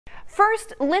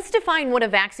First, let's define what a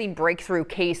vaccine breakthrough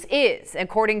case is.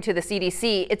 According to the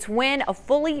CDC, it's when a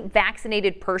fully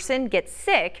vaccinated person gets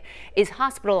sick, is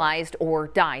hospitalized, or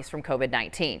dies from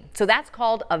COVID-19. So that's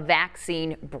called a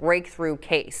vaccine breakthrough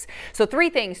case. So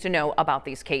 3 things to know about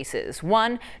these cases.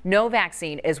 1, no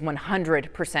vaccine is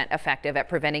 100% effective at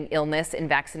preventing illness in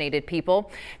vaccinated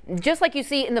people. Just like you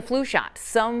see in the flu shot,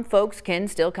 some folks can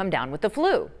still come down with the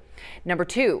flu. Number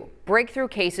 2, breakthrough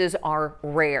cases are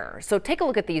rare. So take a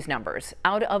look at these numbers.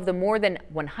 Out of the more than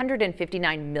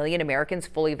 159 million Americans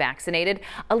fully vaccinated,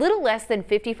 a little less than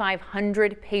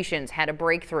 5,500 patients had a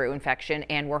breakthrough infection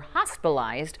and were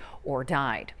hospitalized or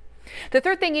died. The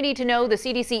third thing you need to know, the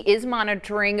CDC is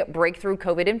monitoring breakthrough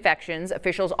COVID infections.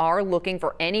 Officials are looking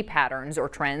for any patterns or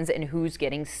trends in who's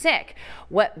getting sick,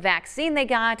 what vaccine they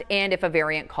got, and if a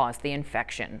variant caused the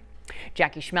infection.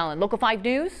 Jackie Schmelin, Local 5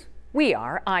 News. We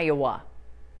are Iowa.